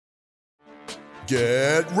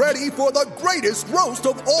Get ready for the greatest roast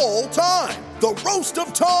of all time, the Roast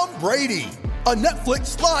of Tom Brady, a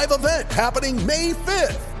Netflix live event happening May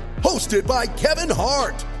 5th. Hosted by Kevin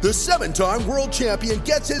Hart, the 7-time world champion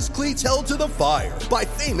gets his cleats held to the fire by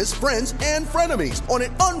famous friends and frenemies on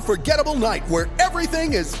an unforgettable night where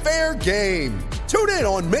everything is fair game. Tune in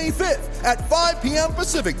on May 5th at 5 p.m.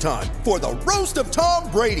 Pacific time for the Roast of Tom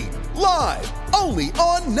Brady, live only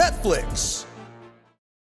on Netflix.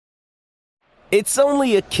 It's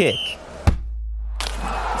only a kick,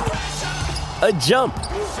 a jump,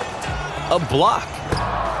 a block.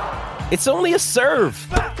 It's only a serve.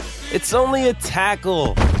 It's only a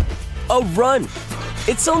tackle, a run.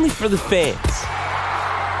 It's only for the fans.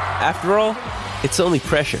 After all, it's only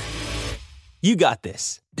pressure. You got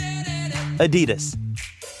this. Adidas.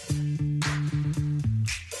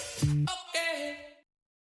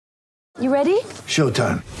 You ready?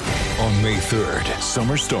 Showtime. On May 3rd,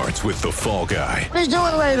 summer starts with The Fall Guy. Let's do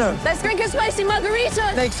it later. Let's drink a spicy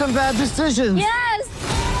margarita. Make some bad decisions. Yes!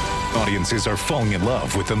 Audiences are falling in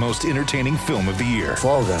love with the most entertaining film of the year.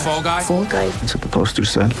 Fall Guy. Fall Guy? Fall guy. That's what the poster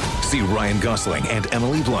said. See Ryan Gosling and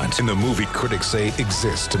Emily Blunt in the movie critics say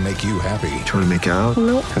exists to make you happy. Trying to make it out?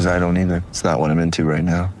 Nope. Because I don't either. It's not what I'm into right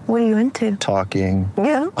now. What are you into? Talking.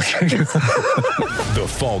 Yeah. The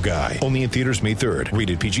Fall Guy. Only in theaters May 3rd.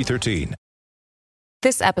 Rated PG-13.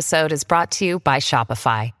 This episode is brought to you by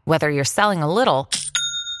Shopify. Whether you're selling a little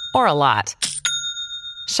or a lot,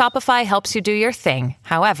 Shopify helps you do your thing,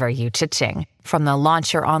 however you cha-ching. From the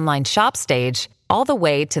launch your online shop stage, all the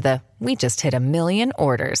way to the we just hit 1 million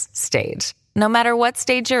orders stage. No matter what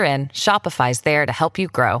stage you're in, Shopify's there to help you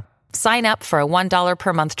grow. Sign up for a $1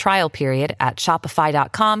 per month trial period at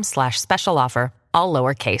shopify.com/special offer, all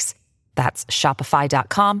lowercase. That's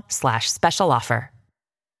shopify.com/special offer.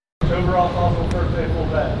 Overall thoughts on first day full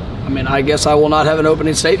bag? I mean, I guess I will not have an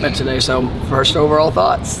opening statement today, so first overall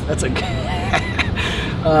thoughts. That's a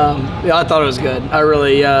yeah, I thought it was good. I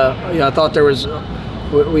really, I thought there was,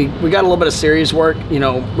 we got a little bit of serious work. You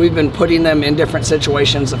know, we've been putting them in different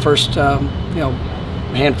situations the first,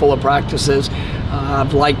 handful of practices.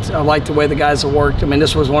 I've liked the way the guys have worked. I mean,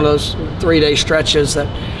 this was one of those 3-day stretches that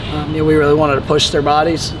we really wanted to push their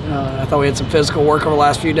bodies. I thought we had some physical work over the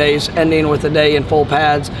last few days, ending with a day in full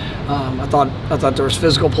pads. I thought there was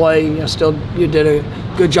physical play. You did a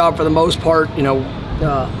good job for the most part.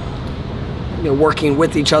 Working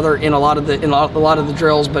with each other in a lot of the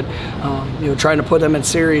drills, but trying to put them in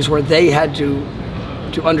series where they had to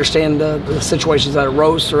understand the situations that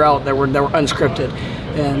arose throughout that were unscripted.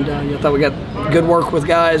 And I thought we got good work with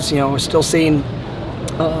guys. We're still seeing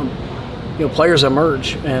players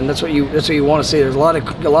emerge, and that's what you want to see. There's a lot of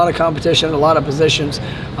competition, a lot of positions.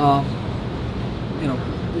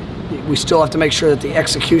 We still have to make sure that the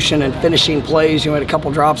execution and finishing plays. We had a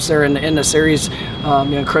couple drops there in the series,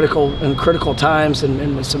 in critical times,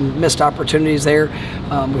 and some missed opportunities there.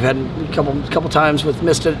 We've had a couple times with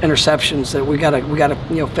missed interceptions that we gotta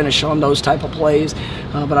finish on those type of plays.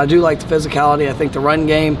 But I do like the physicality. I think the run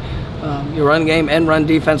game. Your run game and run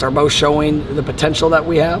defense are both showing the potential that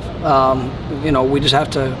we have. We just have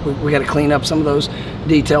to. We got to clean up some of those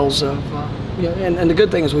details of. And the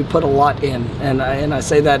good thing is we put a lot in, and I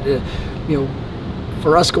say that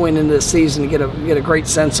for us going into this season to get a great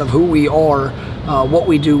sense of who we are, what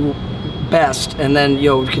we do best, and then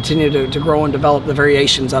continue to grow and develop the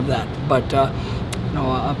variations of that. But I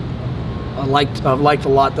liked a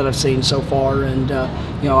lot that I've seen so far, and I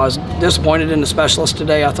was disappointed in the specialists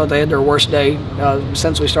today. I thought they had their worst day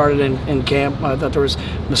since we started in camp. I thought there was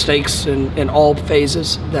mistakes in all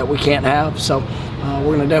phases that we can't have. So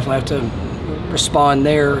we're going to definitely have to respond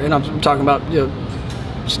there, and I'm talking about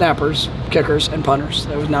snappers, kickers, and punters.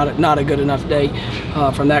 That was not a good enough day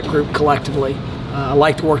from that group collectively. I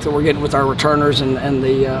like the work that we're getting with our returners and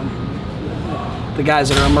the guys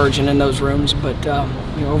that are emerging in those rooms, but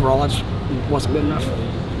overall, that just wasn't good enough.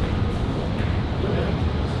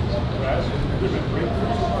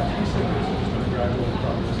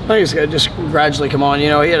 I think it's just gradually come on. He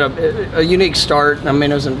had a unique start. I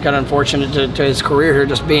mean, it was kind of unfortunate to his career here,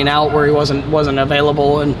 just being out where he wasn't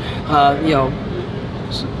available, and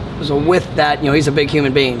so with that, he's a big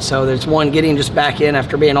human being. So there's one, getting just back in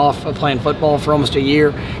after being off of playing football for almost a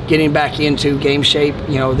year, getting back into game shape.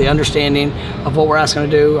 The understanding of what we're asking to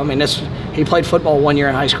do. I mean, he played football 1 year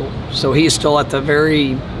in high school, so he's still at the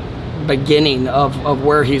very beginning of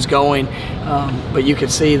where he's going, but you could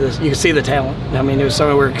see the talent. I mean, it was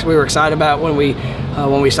something we were excited about when we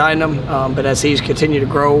signed him, but as he's continued to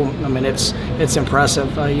grow, I mean, it's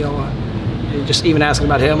impressive. Just even asking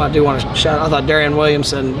about him, I do want to shout. I thought Darian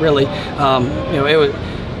Williamson really, it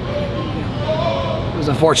was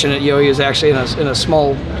unfortunate. He was actually in a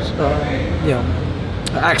small,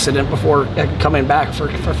 accident before coming back for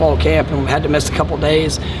fall camp, and had to miss a couple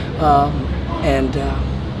days.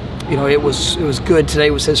 It was good. Today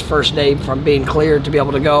was his first day from being cleared to be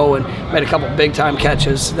able to go, and made a couple big time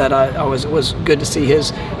catches that it was good to see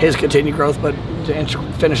his continued growth. But to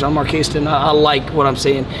finish on Marquiston, I like what I'm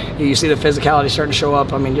seeing. You see the physicality starting to show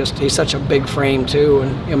up. I mean, he's such a big frame too,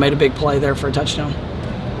 and made a big play there for a touchdown.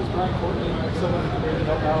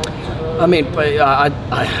 I mean,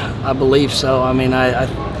 I believe so. I mean,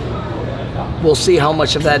 we'll see how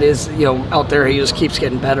much of that is out there. He just keeps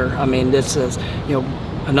getting better. I mean, this is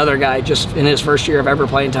another guy just in his first year of ever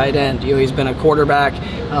playing tight end. He's been a quarterback.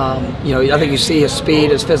 I think you see his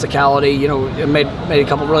speed, his physicality. Made a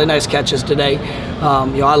couple really nice catches today.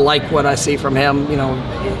 I like what I see from him.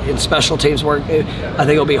 In special teams work, I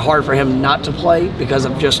think it'll be hard for him not to play because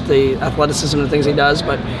of just the athleticism and the things he does.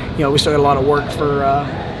 But we still got a lot of work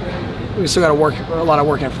a lot of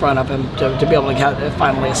work in front of him to be able to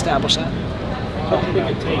finally establish that.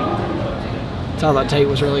 I thought Tate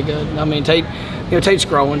was really good. I mean, Tate's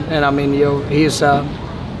growing, and I mean, he's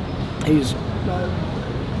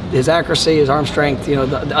his accuracy, his arm strength,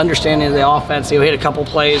 the understanding of the offense. He had a couple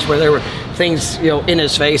plays where there were things, in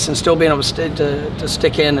his face, and still being able to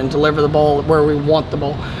stick in and deliver the ball where we want the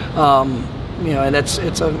ball. And it's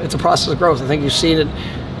a process of growth. I think you've seen it.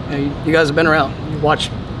 You guys have been around. You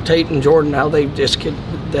watch Tate and Jordan, how they just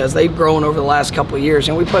as they've grown over the last couple of years,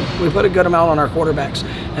 and we put a good amount on our quarterbacks,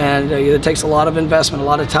 and it takes a lot of investment, a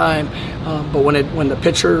lot of time. But when the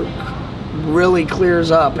pitcher really clears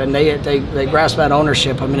up and they grasp that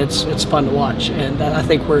ownership, I mean, it's fun to watch, and I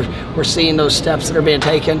think we're seeing those steps that are being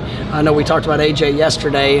taken. I know we talked about AJ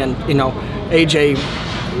yesterday, and AJ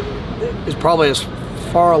is probably as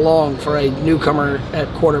far along for a newcomer at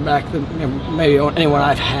quarterback than maybe anyone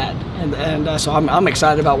I've had. And so I'm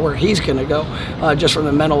excited about where he's going to go, just from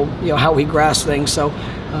the mental, how he grasps things. So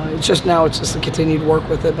it's just the continued work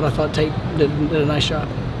with it. But I thought Tate did a nice job.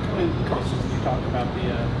 And Carson, you talked about the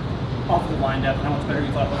offensive line depth and how much better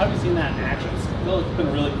you thought. Well, how have you seen that in action? I feel like it's been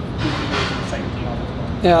a really good situation in the second team offensive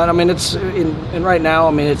line. Yeah, and I mean and right now,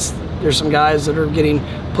 I mean there's some guys that are getting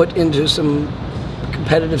put into some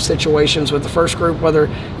competitive situations with the first group. Whether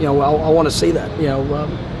I want to see that.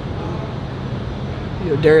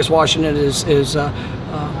 Darius Washington is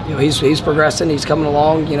he's progressing, he's coming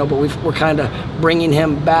along, but we're kind of bringing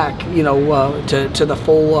him back, to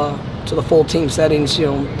the full team settings,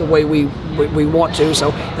 the way we want to.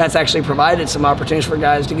 So that's actually provided some opportunities for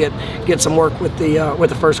guys to get some work with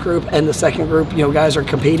the first group, and the second group, guys are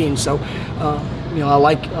competing. So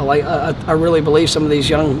I really believe some of these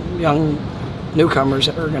young newcomers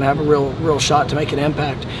are going to have a real shot to make an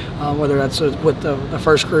impact, whether that's with the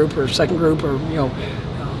first group or second group, or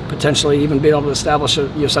potentially even being able to establish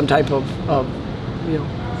some type of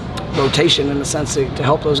rotation, in the sense to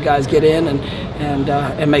help those guys get in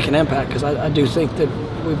and make an impact. Because I do think that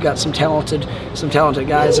we've got some talented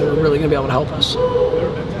guys that are really going to be able to help us.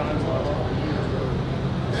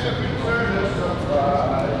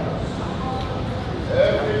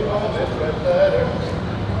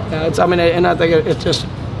 And I think it's just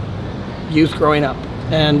youth growing up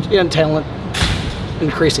and talent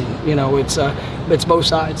increasing. It's both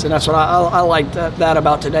sides, and that's what I liked that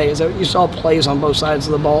about today, is that you saw plays on both sides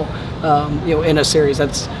of the ball. In a series,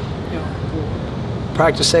 that's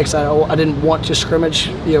practice 6. I didn't want to scrimmage,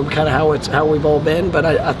 kind of how we've all been, but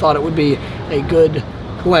I thought it would be a good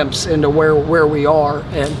glimpse into where we are,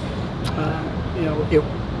 and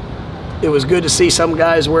it was good to see some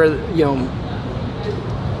guys where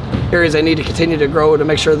areas they need to continue to grow, to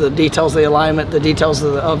make sure the details of the alignment, the details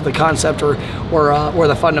of the concept, or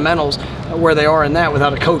the fundamentals, where they are in that,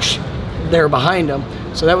 without a coach there behind them.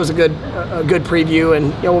 So that was a good preview,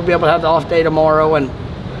 and we'll be able to have the off day tomorrow, and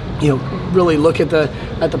really look at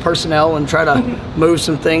the personnel and try to move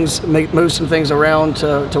some things around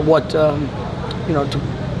to what to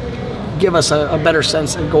give us a better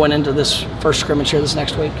sense of going into this first scrimmage here this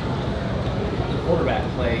next week. Quarterback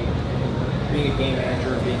play, being a game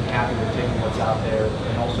manager, being happy with taking what's out there,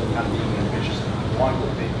 and also kind of being ambitious and wanting to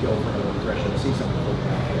go for another threshold, see something like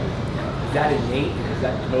that. Is that innate, and is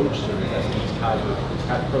that coached, or is that these guys with this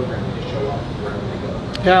kind of programming to show up wherever they go?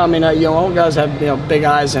 Yeah, I mean, all guys have big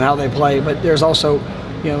eyes in how they play, but there's also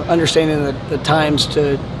understanding the times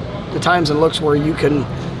and looks where you can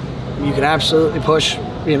absolutely push,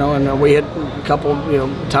 and we had a couple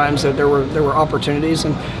times that there were opportunities,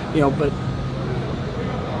 and but.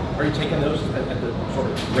 Are you taking those at the sort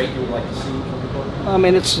of rate you would like to see from the quarterback? I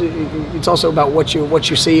mean, it's also about what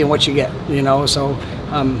you see and what you get, So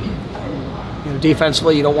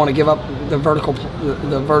defensively, you don't want to give up the vertical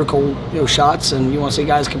shots, and you want to see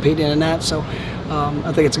guys competing in that. So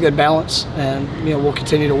I think it's a good balance, and we'll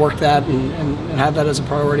continue to work that and have that as a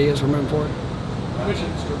priority as we're moving forward. You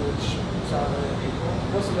mentioned scrimmage.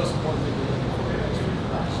 What's the most important thing you're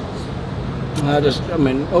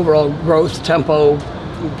looking for? Overall growth, tempo,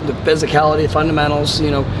 the physicality, fundamentals.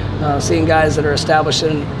 Seeing guys that are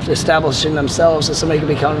establishing themselves as somebody can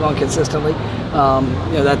be counted on consistently.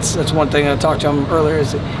 That's one thing I talked to him earlier.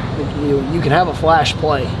 Is that you can have a flash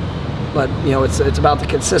play, but it's about the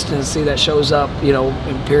consistency that shows up.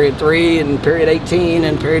 In period 3 and period 18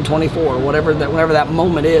 and period 24, whatever that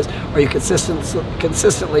moment is. Are you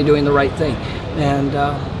consistently doing the right thing? And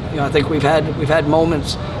I think we've had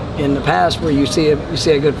moments in the past where you see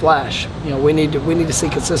a good flash. We need to see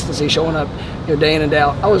consistency showing up day in and day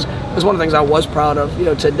out. It was one of the things I was proud of.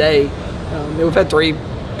 Today we've had 3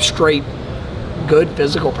 straight good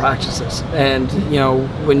physical practices, and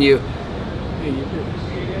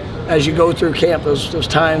as you go through camp, those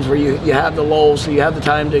times where you have the lulls, so you have the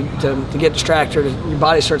time to get distracted, your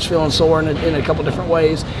body starts feeling sore in a couple different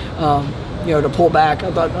ways. To pull back,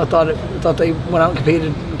 I thought they went out and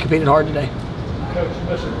competed hard today. Coach, you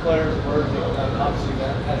mentioned players emerging, obviously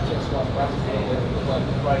that had a chance to watch practice today, but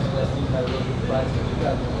Bryson Estes had a really good practice. You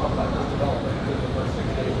guys talk about his development in the first 6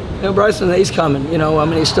 days. Bryson, he's coming.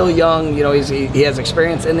 He's still young. He has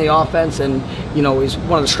experience in the offense, and he's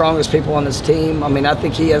one of the strongest people on this team. I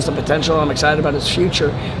think he has the potential. I'm excited about his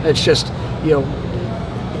future. It's just,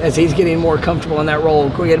 as he's getting more comfortable in that role,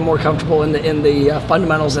 getting more comfortable in the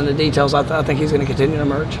fundamentals and the details, I think he's going to continue to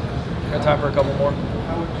emerge. Got time for a couple more.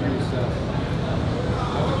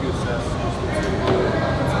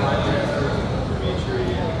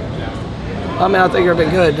 I think they've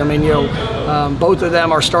been good. Both of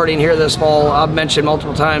them are starting here this fall. I've mentioned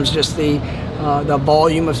multiple times just the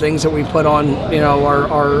volume of things that we put on,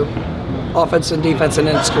 our offense and defense and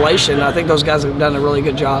installation. I think those guys have done a really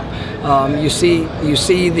good job. You see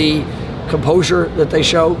the composure that they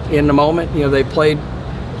show in the moment. They played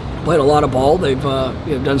a lot of ball. They've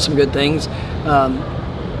done some good things.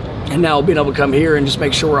 And now being able to come here and just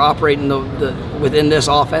make sure we're operating within this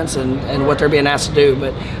offense and what they're being asked to do.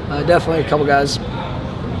 But definitely a couple guys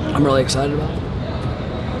I'm really excited about.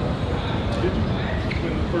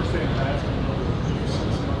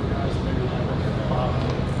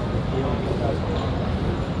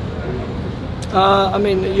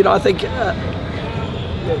 I think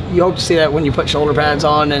you hope to see that when you put shoulder pads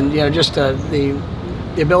on, and just the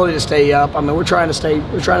ability to stay up. We're trying to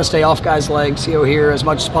stay off guys' legs, here as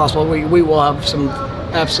much as possible. We will have some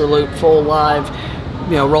absolute full live,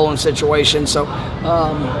 rolling situations. So,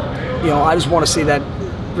 I just want to see that,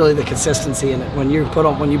 really the consistency in it. When you put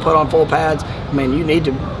on full pads, you need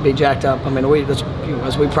to be jacked up.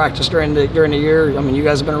 As we practice during the year. You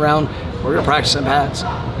guys have been around. We're gonna practice in pads.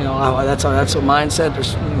 That's a mindset.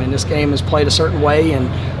 This game is played a certain way, and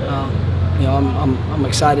I'm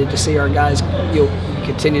excited to see our guys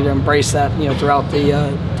continue to embrace that throughout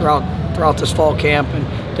this fall camp, and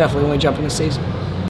definitely when we jump in the season.